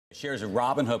Shares of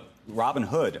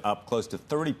Robinhood up close to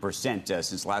 30%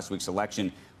 since last week's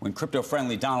election when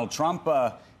crypto-friendly Donald Trump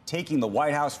taking the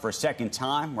White House for a second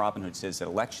time. Robinhood says that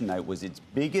election night was its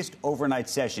biggest overnight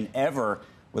session ever,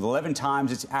 with 11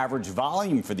 times its average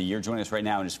volume for the year. Joining us right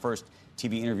now in his first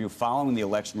TV interview following the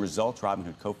election results,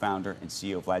 Robinhood co-founder and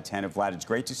CEO Vlad Tenev. Vlad, it's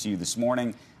great to see you this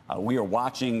morning. We are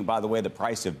watching, by the way, the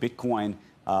price of Bitcoin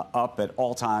up at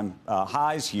all-time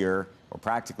highs here, or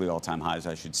practically all-time highs,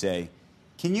 I should say.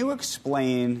 Can you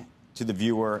explain to the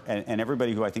viewer and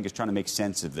everybody who I think is trying to make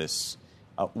sense of this,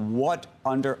 what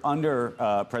under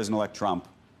President-elect Trump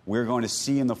we're going to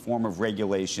see in the form of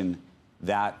regulation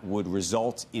that would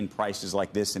result in prices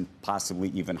like this and possibly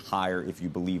even higher if you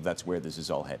believe that's where this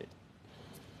is all headed?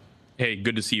 Hey,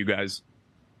 good to see you guys.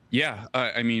 Yeah,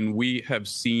 I mean, we have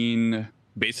seen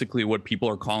basically what people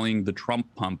are calling the Trump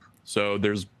pump. So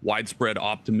there's widespread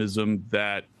optimism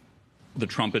that the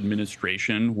Trump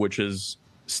administration, which is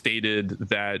stated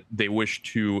that they wish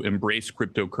to embrace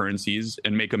cryptocurrencies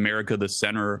and make America the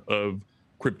center of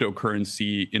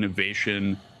cryptocurrency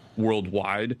innovation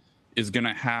worldwide, is going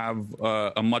to have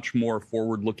a much more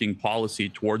forward-looking policy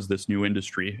towards this new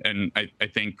industry. And I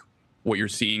think what you're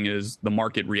seeing is the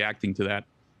market reacting to that.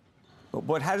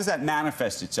 But how does that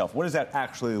manifest itself? What does that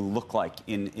actually look like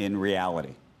in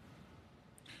reality?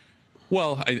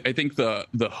 Well, I think the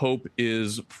hope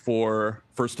is for,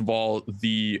 first of all,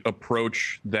 the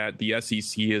approach that the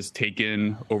SEC has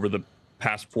taken over the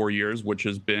past 4 years, which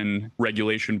has been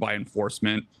regulation by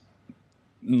enforcement,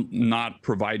 not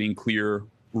providing clear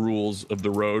rules of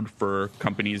the road for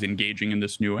companies engaging in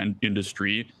this new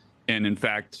industry, and in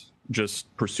fact,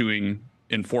 just pursuing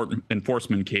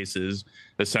enforcement cases,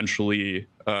 essentially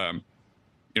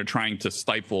trying to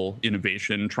stifle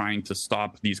innovation, trying to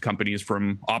stop these companies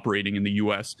from operating in the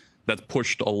U.S. That's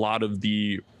pushed a lot of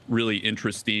the really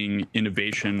interesting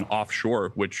innovation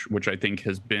offshore, which I think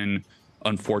has been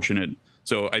unfortunate.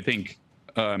 So I think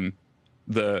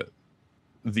the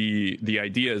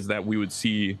idea is that we would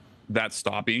see that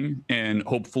stopping and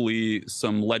hopefully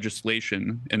some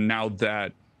legislation. And now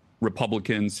that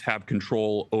Republicans have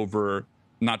control over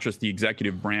not just the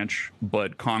executive branch,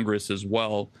 but Congress as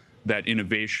well, that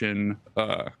innovation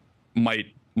might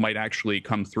actually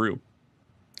come through.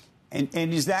 And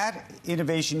is that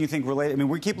innovation, you think, related? I mean,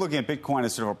 we keep looking at Bitcoin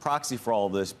as sort of a proxy for all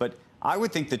of this, but I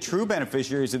would think the true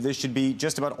beneficiaries of this should be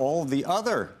just about all of the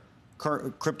other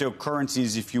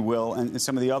cryptocurrencies, if you will, and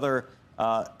some of the other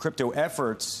crypto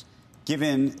efforts,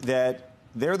 given that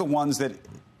they're the ones that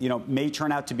may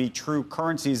turn out to be true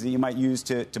currencies that you might use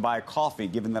to buy a coffee,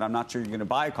 given that I'm not sure you're going to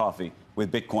buy a coffee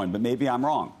with Bitcoin, but maybe I'm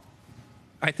wrong.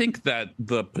 I think that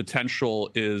the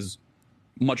potential is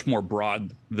much more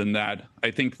broad than that. I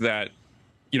think that,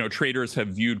 traders have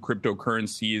viewed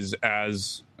cryptocurrencies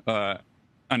as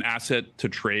an asset to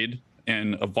trade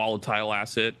and a volatile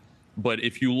asset. But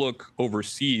if you look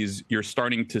overseas, you're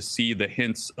starting to see the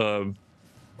hints of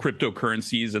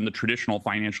cryptocurrencies and the traditional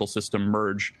financial system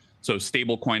merge. So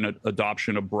stablecoin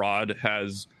adoption abroad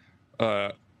has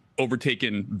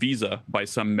overtaken Visa by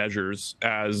some measures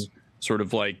as sort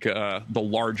of like the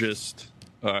largest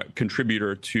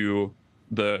contributor to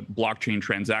the blockchain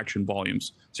transaction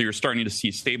volumes. So you're starting to see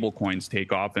stable coins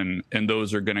take off, and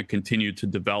those are going to continue to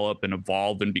develop and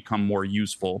evolve and become more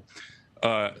useful.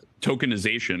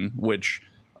 Tokenization, which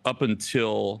up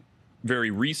until very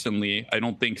recently, I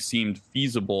don't think seemed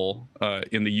feasible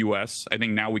in the US. I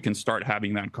think now we can start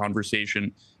having that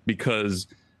conversation because,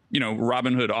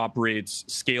 Robinhood operates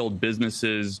scaled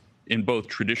businesses in both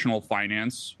traditional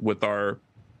finance with our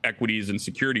equities and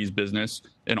securities business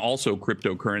and also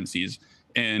cryptocurrencies.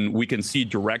 And we can see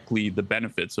directly the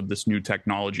benefits of this new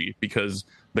technology because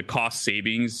the cost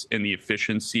savings and the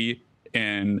efficiency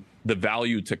and the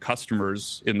value to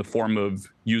customers in the form of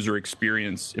user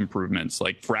experience improvements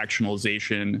like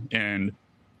fractionalization and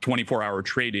 24-hour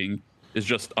trading is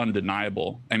just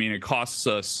undeniable. I mean, it costs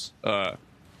us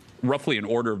roughly an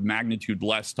order of magnitude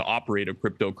less to operate a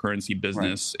cryptocurrency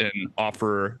business and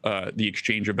offer the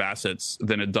exchange of assets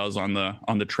than it does on the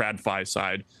TradFi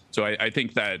side. So I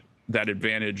think that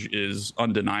advantage is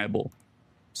undeniable.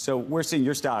 So we're seeing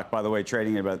your stock, by the way,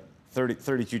 trading at about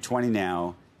 32.20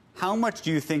 now. How much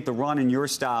do you think the run in your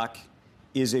stock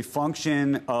is a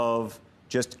function of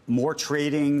just more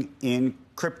trading in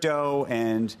crypto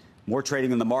and more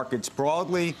trading in the markets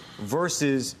broadly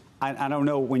versus, I don't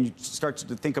know, when you start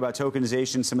to think about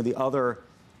tokenization, some of the other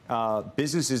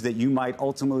businesses that you might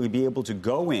ultimately be able to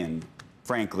go in,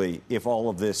 frankly, if all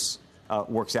of this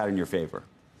works out in your favor?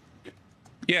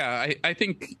 Yeah, I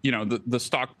think, the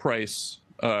stock price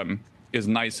is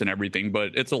nice and everything,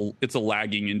 but it's a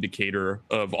lagging indicator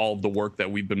of all of the work that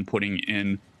we've been putting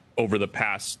in over the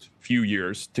past few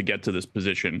years to get to this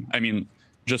position. I mean,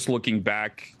 just looking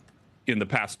back in the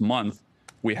past month,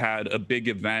 we had a big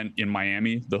event in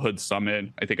Miami, the Hood Summit.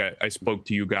 I think I spoke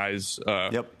to you guys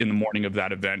in the morning of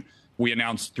that event. We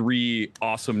announced 3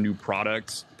 awesome new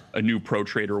products, a new Pro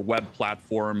Trader web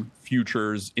platform,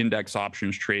 futures, index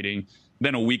options trading.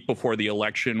 Then a week before the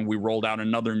election, we rolled out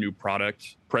another new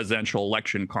product, presidential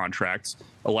election contracts,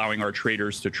 allowing our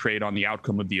traders to trade on the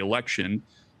outcome of the election.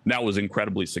 That was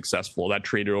incredibly successful. That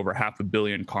traded over 500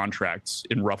 million contracts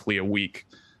in roughly a week.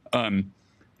 And,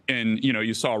 you know,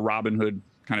 you saw Robinhood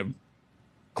kind of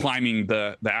climbing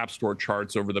the App Store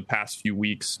charts over the past few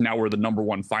weeks. Now we're the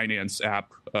 #1 finance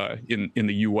app in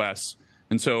the U.S.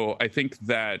 And so I think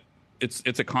that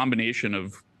it's a combination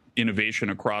of innovation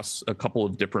across a couple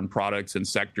of different products and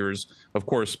sectors. Of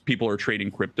course, people are trading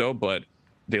crypto, but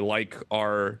they like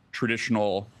our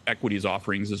traditional equities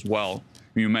offerings as well.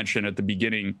 You mentioned at the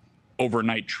beginning,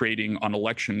 overnight trading on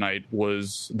election night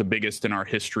was the biggest in our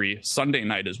history. Sunday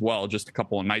night as well, just a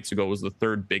couple of nights ago, was the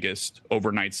 3rd biggest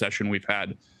overnight session we've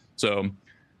had. So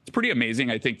it's pretty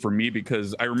amazing, I think, for me,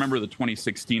 because I remember the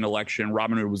 2016 election.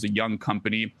 Robinhood was a young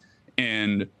company,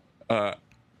 and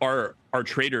our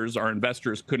traders, our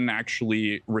investors, couldn't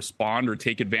actually respond or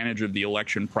take advantage of the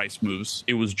election price moves.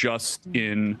 It was just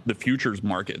in the futures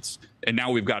markets. And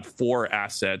now we've got 4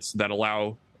 assets that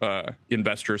allow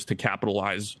investors to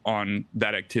capitalize on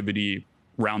that activity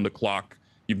round the clock.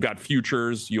 You've got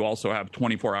futures. You also have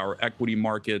 24-hour equity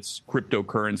markets,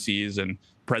 cryptocurrencies, and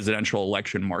presidential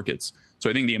election markets. So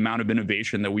I think the amount of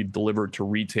innovation that we've delivered to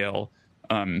retail,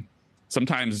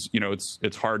 sometimes, you know,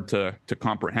 it's hard to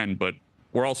comprehend, but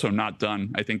we're also not done.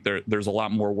 I think there's a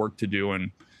lot more work to do, and,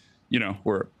 you know,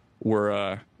 we're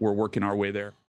working our way there.